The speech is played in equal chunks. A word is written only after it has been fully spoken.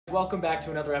Welcome back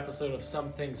to another episode of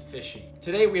Some Things Fishy.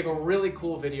 Today we have a really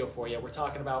cool video for you. We're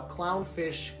talking about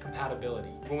clownfish compatibility.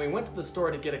 When we went to the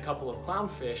store to get a couple of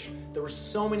clownfish, there were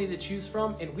so many to choose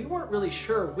from and we weren't really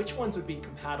sure which ones would be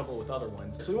compatible with other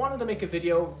ones. So we wanted to make a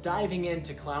video diving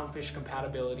into clownfish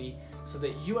compatibility so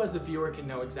that you as the viewer can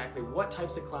know exactly what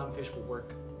types of clownfish will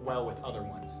work well with other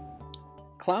ones.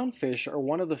 Clownfish are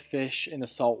one of the fish in the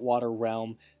saltwater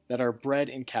realm that are bred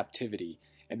in captivity.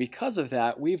 And because of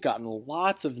that, we've gotten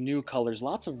lots of new colors,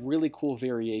 lots of really cool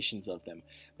variations of them.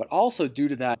 But also due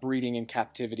to that breeding in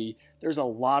captivity, there's a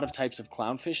lot of types of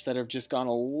clownfish that have just gone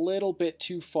a little bit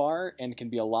too far and can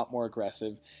be a lot more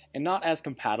aggressive and not as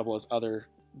compatible as other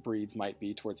breeds might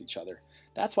be towards each other.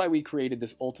 That's why we created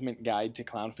this ultimate guide to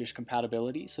clownfish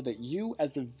compatibility so that you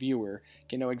as the viewer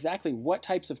can know exactly what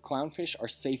types of clownfish are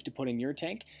safe to put in your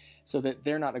tank so that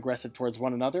they're not aggressive towards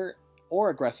one another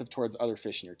or aggressive towards other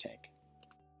fish in your tank.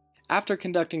 After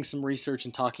conducting some research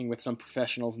and talking with some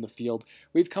professionals in the field,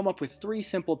 we've come up with 3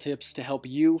 simple tips to help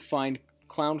you find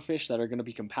clownfish that are going to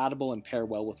be compatible and pair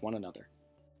well with one another.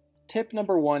 Tip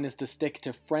number 1 is to stick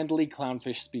to friendly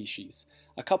clownfish species.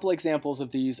 A couple examples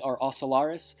of these are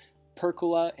Ocellaris,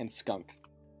 Percula, and Skunk.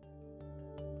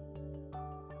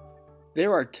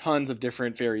 There are tons of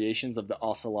different variations of the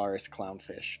Ocellaris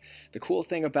clownfish. The cool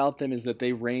thing about them is that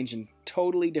they range in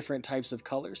totally different types of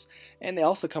colors, and they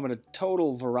also come in a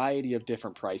total variety of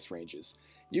different price ranges.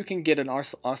 You can get an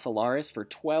Ocellaris for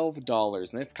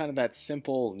 $12, and it's kind of that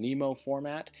simple Nemo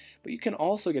format, but you can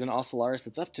also get an Ocellaris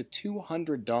that's up to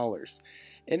 $200.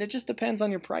 And it just depends on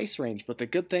your price range, but the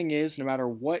good thing is, no matter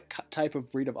what type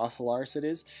of breed of Ocellaris it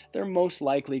is, they're most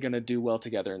likely going to do well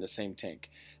together in the same tank.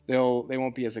 They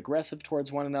won't be as aggressive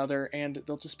towards one another, and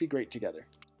they'll just be great together.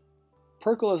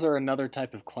 Perculas are another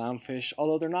type of clownfish,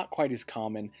 although they're not quite as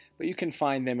common, but you can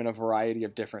find them in a variety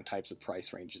of different types of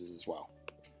price ranges as well.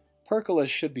 Perculas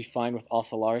should be fine with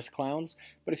Ocellaris clowns,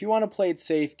 but if you want to play it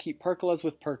safe, keep Perculas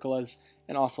with Perculas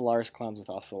and Ocellaris clowns with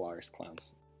Ocellaris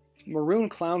clowns. Maroon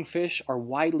clownfish are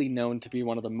widely known to be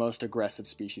one of the most aggressive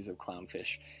species of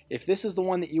clownfish. If this is the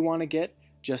one that you want to get,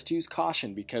 just use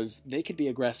caution because they could be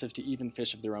aggressive to even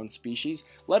fish of their own species,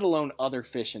 let alone other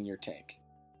fish in your tank.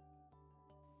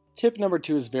 Tip number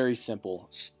 2 is very simple.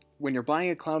 When you're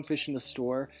buying a clownfish in the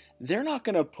store, they're not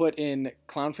going to put in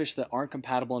clownfish that aren't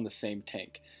compatible in the same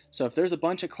tank. So if there's a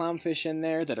bunch of clownfish in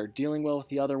there that are dealing well with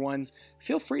the other ones,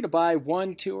 feel free to buy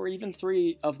 1, 2, or even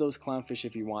 3 of those clownfish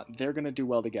if you want. They're going to do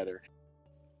well together.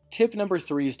 Tip number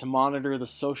 3 is to monitor the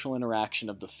social interaction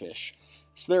of the fish.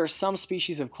 So there are some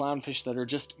species of clownfish that are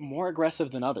just more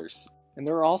aggressive than others. And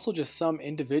there are also just some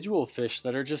individual fish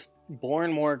that are just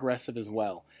born more aggressive as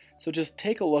well. So just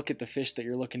take a look at the fish that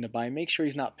you're looking to buy, make sure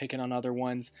he's not picking on other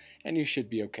ones, and you should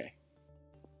be okay.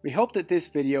 We hope that this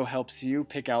video helps you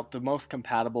pick out the most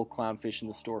compatible clownfish in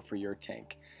the store for your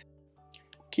tank.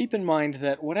 Keep in mind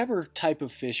that whatever type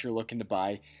of fish you're looking to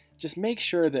buy, just make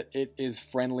sure that it is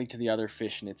friendly to the other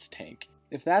fish in its tank.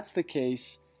 If that's the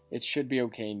case, it should be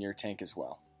okay in your tank as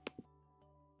well.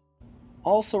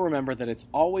 Also remember that it's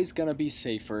always going to be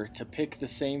safer to pick the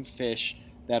same fish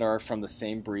that are from the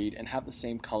same breed and have the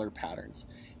same color patterns.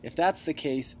 If that's the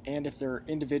case, and if they're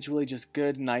individually just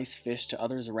good, nice fish to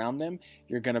others around them,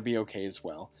 you're going to be okay as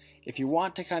well. If you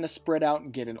want to kind of spread out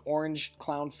and get an orange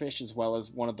clownfish as well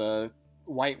as one of the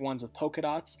white ones with polka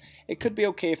dots, it could be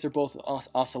okay if they're both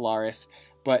Ocellaris,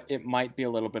 but it might be a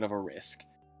little bit of a risk.